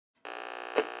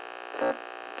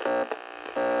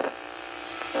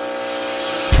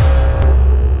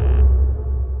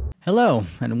Hello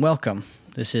and welcome.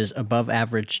 This is Above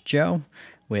Average Joe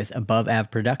with Above Av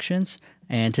Productions,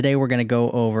 and today we're going to go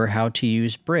over how to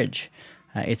use Bridge.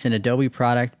 It's an Adobe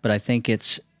product, but I think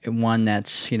it's one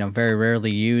that's very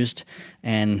rarely used,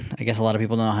 and I guess a lot of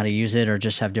people don't know how to use it or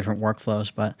just have different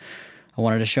workflows. But I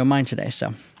wanted to show mine today,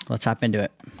 so let's hop into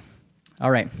it. All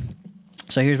right.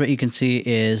 So here's what you can see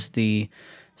is the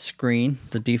screen,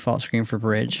 the default screen for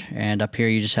Bridge, and up here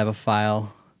you just have a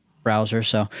file browser.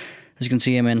 So as you can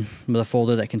see, I'm in the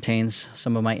folder that contains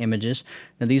some of my images.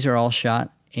 Now these are all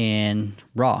shot in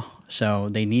RAW, so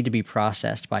they need to be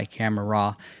processed by Camera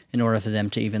Raw in order for them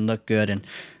to even look good. And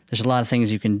there's a lot of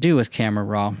things you can do with Camera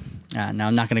Raw. Now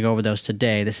I'm not going to go over those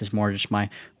today. This is more just my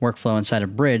workflow inside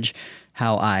of Bridge,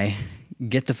 how I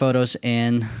get the photos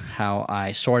in, how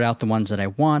I sort out the ones that I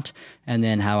want, and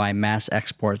then how I mass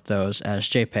export those as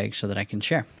JPEG so that I can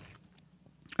share.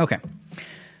 Okay,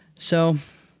 so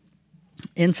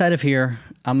inside of here,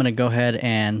 I'm going to go ahead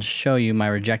and show you my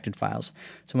rejected files.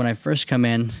 So when I first come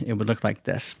in, it would look like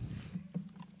this.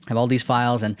 I have all these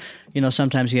files, and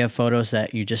sometimes you have photos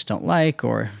that you just don't like,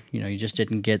 or you just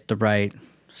didn't get the right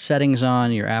settings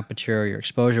on, your aperture, your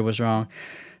exposure was wrong.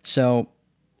 So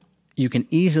you can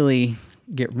easily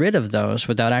get rid of those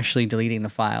without actually deleting the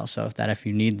file. So if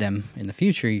you need them in the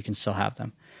future, you can still have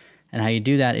them. And how you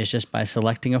do that is just by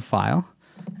selecting a file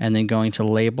and then going to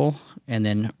Label and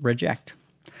then Reject.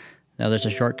 Now there's a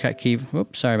shortcut key.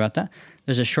 Oops, sorry about that.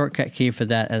 There's a shortcut key for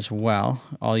that as well.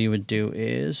 All you would do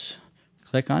is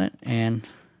click on it, and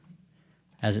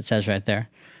as it says right there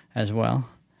as well,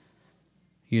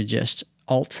 you just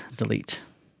Alt Delete,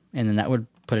 and then that would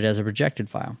put it as a rejected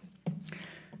file.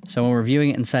 So when we're viewing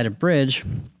it inside of Bridge,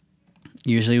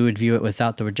 usually we would view it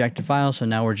without the rejected file, so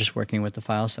now we're just working with the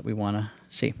files that we want to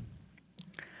see.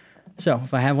 So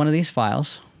if I have one of these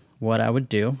files, what I would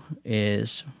do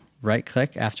is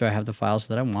right-click after I have the files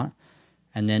that I want,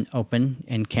 and then open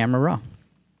in Camera Raw.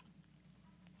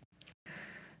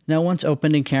 Now once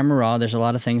opened in Camera Raw, there's a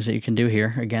lot of things that you can do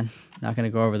here. Again, not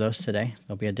going to go over those today.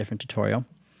 There'll be a different tutorial.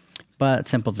 But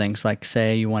simple things like,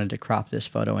 say you wanted to crop this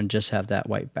photo and just have that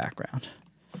white background,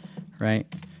 right?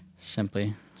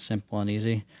 Simple and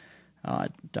easy. I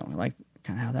don't like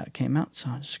kind of how that came out, so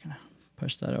I'm just going to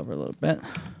push that over a little bit.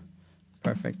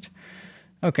 Perfect.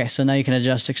 Okay, so now you can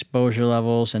adjust exposure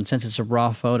levels, and since it's a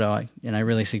RAW photo, I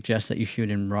really suggest that you shoot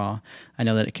in RAW. I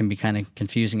know that it can be kind of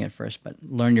confusing at first, but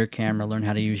learn your camera, learn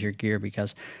how to use your gear,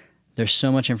 because there's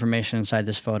so much information inside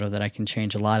this photo that I can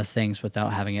change a lot of things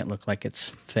without having it look like it's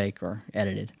fake or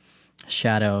edited.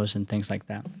 Shadows and things like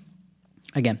that.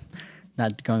 Again,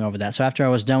 not going over that. So after I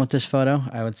was done with this photo,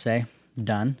 I would say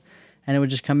done, and it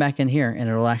would just come back in here, and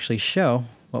it will actually show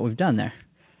what we've done there.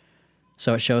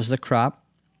 So it shows the crop,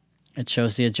 it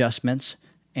shows the adjustments,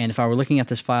 and if I were looking at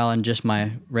this file in just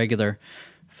my regular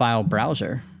file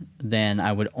browser, then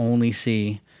I would only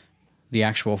see the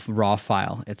actual RAW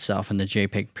file itself in the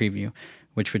JPEG preview,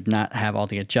 which would not have all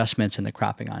the adjustments and the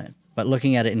cropping on it. But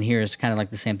looking at it in here is kind of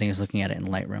like the same thing as looking at it in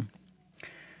Lightroom.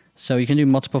 So you can do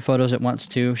multiple photos at once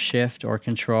too, Shift or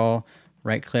Control,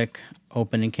 right-click,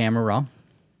 open in Camera Raw,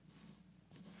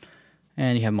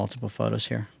 and you have multiple photos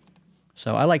here.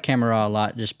 So I like Camera Raw a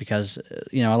lot just because,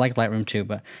 I like Lightroom too,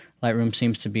 but Lightroom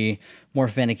seems to be more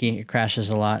finicky. It crashes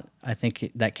a lot. I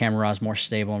think that Camera Raw is more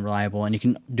stable and reliable, and you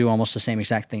can do almost the same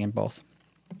exact thing in both.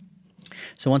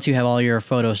 So once you have all your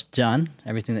photos done,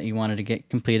 everything that you wanted to get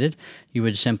completed, you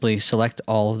would simply select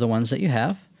all of the ones that you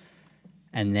have,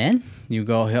 and then you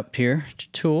go up here to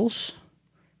Tools,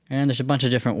 and there's a bunch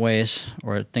of different ways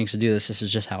or things to do this. This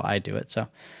is just how I do it. So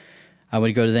I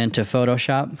would go then to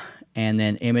Photoshop, and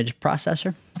then Image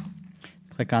Processor.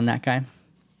 Click on that guy.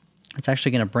 It's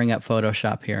actually going to bring up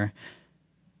Photoshop here,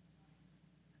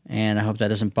 and I hope that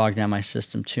doesn't bog down my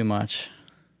system too much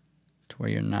to where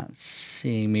you're not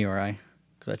seeing me or I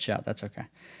glitch out. That's okay.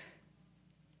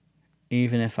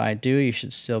 Even if I do, you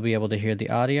should still be able to hear the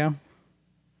audio,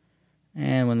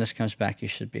 and when this comes back, you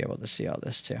should be able to see all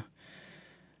this too.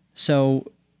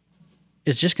 So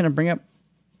it's just going to bring up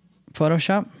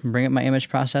Photoshop, bring up my image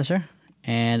processor,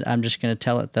 and I'm just going to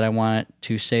tell it that I want it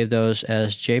to save those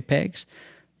as JPEGs.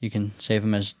 You can save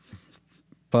them as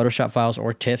Photoshop files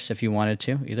or TIFFs if you wanted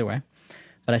to, either way.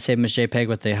 But I save them as JPEG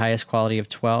with the highest quality of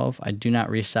 12. I do not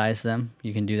resize them.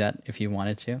 You can do that if you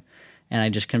wanted to. And I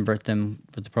just convert them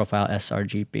with the profile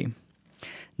sRGB.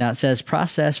 Now it says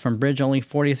process from Bridge only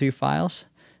 43 files,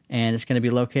 and it's going to be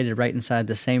located right inside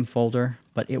the same folder,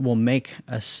 but it will make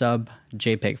a sub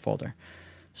JPEG folder.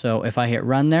 So if I hit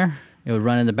run there, it would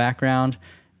run in the background.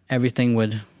 Everything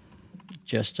would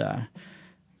just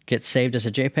gets saved as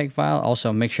a JPEG file.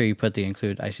 Also, make sure you put the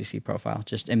include ICC profile.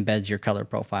 Just embeds your color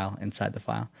profile inside the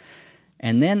file.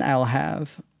 And then I'm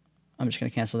just going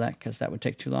to cancel that because that would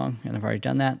take too long, and I've already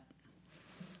done that.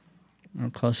 I'll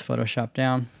close Photoshop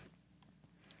down.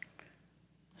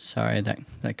 Sorry,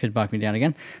 that could bog me down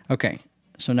again. Okay,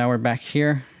 so now we're back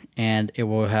here, and it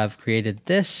will have created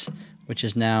this, which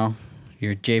is now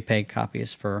your JPEG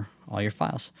copies for all your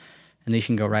files. And these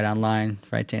can go right online,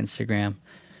 right to Instagram.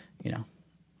 You know,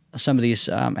 some of these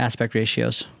aspect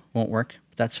ratios won't work,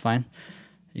 but that's fine.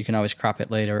 You can always crop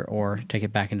it later or take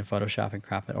it back into Photoshop and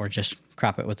crop it, or just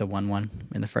crop it with the 1:1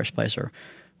 in the first place or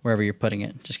wherever you're putting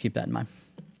it. Just keep that in mind.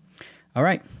 All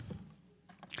right.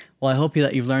 Well, I hope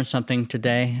that you've learned something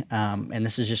today, and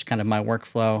this is just kind of my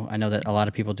workflow. I know that a lot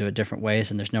of people do it different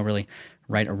ways, and there's no really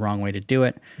right or wrong way to do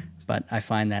it, but I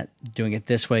find that doing it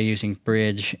this way using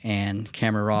Bridge and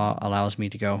Camera Raw allows me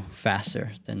to go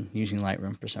faster than using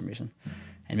Lightroom for some reason.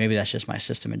 And maybe that's just my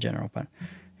system in general, but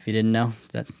if you didn't know,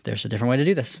 that there's a different way to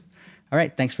do this. All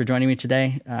right, thanks for joining me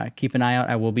today. Keep an eye out.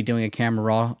 I will be doing a Camera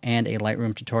Raw and a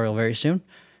Lightroom tutorial very soon.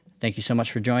 Thank you so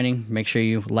much for joining. Make sure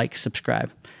you like, subscribe,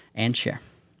 and share.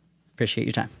 Appreciate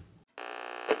your time.